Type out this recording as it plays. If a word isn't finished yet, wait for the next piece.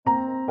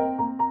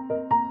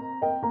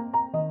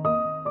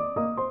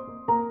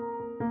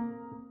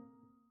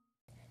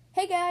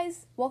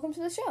welcome to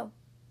the show.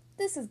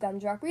 This is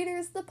Gumdrop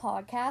Readers, the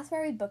podcast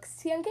where I read books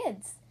to young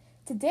kids.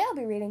 Today I'll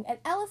be reading an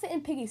Elephant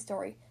and Piggy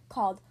story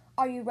called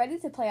Are You Ready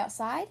to Play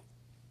Outside?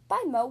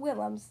 By Mo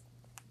Willems.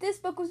 This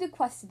book was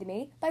requested to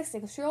me by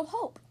 6-year-old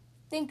Hope.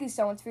 Thank you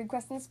so much for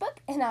requesting this book,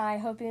 and I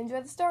hope you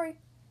enjoy the story.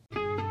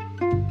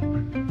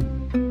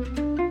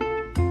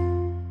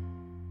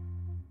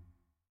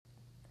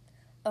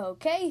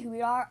 Okay, here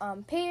we are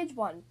on page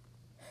 1.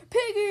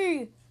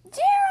 Piggy!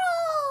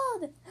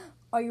 Gerald!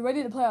 Are you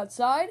ready to play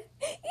outside?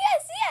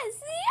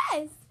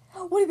 Yes!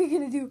 What are we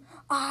going to do?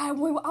 I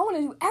want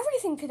to do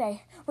everything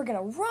today. We're going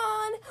to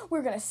run,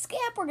 we're going to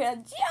skip, we're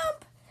going to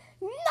jump.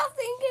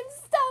 Nothing can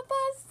stop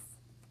us.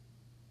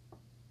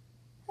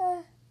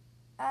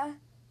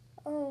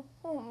 Oh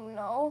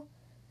no.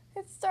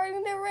 It's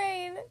starting to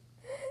rain.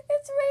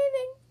 It's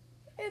raining.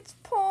 It's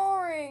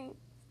pouring.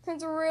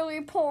 It's really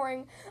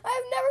pouring.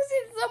 I've never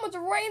seen so much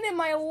rain in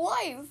my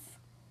life.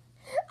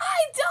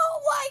 I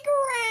don't like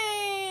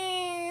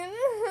rain.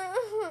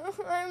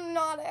 I'm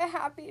not a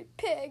happy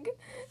pig.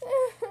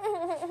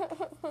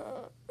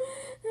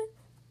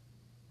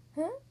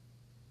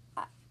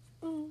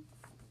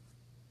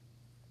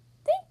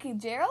 Thank you,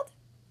 Gerald.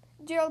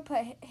 Gerald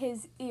put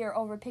his ear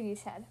over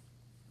Piggy's head.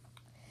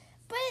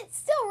 But it's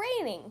still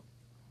raining.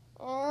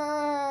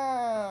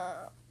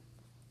 How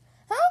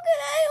can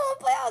anyone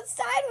play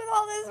outside with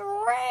all this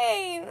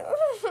rain?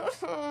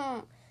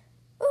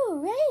 Ooh,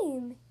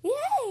 rain!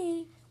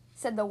 Yay!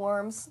 Said the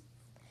worms.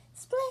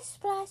 Splish,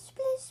 splash,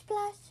 splish,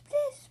 splash,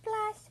 splish,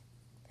 splash.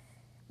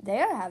 They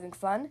are having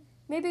fun.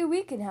 Maybe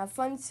we can have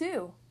fun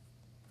too.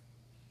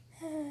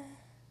 I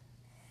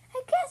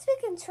guess we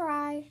can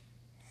try.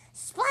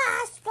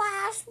 Splash,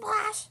 splash,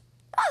 splash.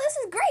 Oh, this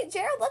is great,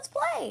 Gerald. Let's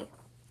play.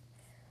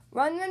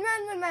 Run,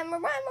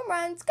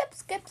 skip,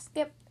 skip,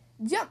 skip.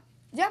 Jump,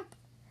 jump.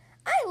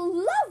 I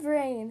love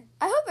rain.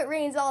 I hope it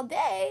rains all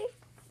day.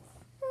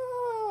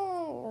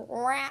 Oh,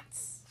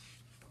 rats.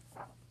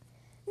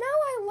 Now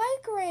I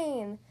like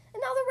rain.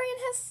 And now the rain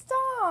has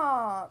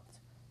stopped.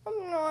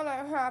 I'm not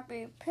a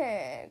happy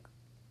pig.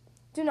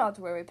 Do not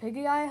worry,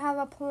 Piggy. I have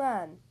a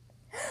plan.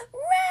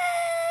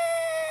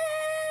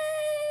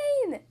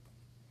 Rain!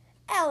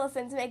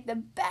 Elephants make the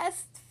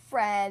best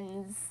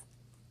friends.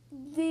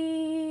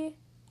 The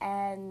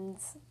end.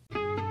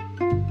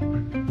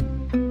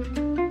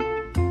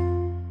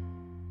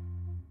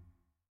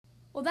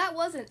 Well, that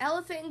was an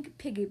Elephant and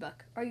Piggy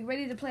book. Are You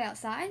Ready to Play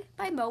Outside?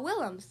 By Mo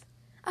Willems.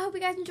 I hope you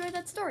guys enjoyed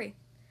that story.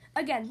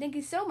 Again, thank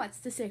you so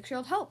much to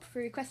 6-year-old Hope for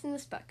requesting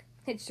this book.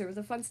 It sure was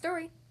a fun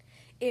story.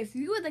 If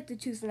you would like to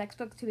choose the next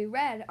book to be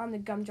read on the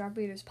Gumdrop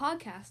Readers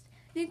podcast,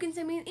 then you can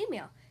send me an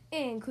email,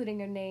 including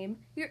your name,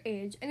 your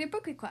age, and your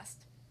book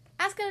request.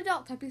 Ask an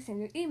adult to help you send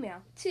your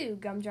email to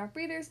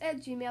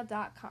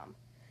gumdropreaders@gmail.com.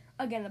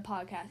 Again, the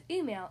podcast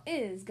email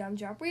is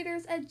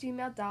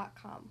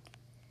gumdropreaders@gmail.com.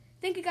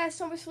 Thank you guys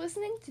so much for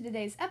listening to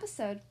today's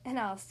episode, and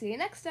I'll see you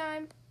next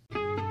time.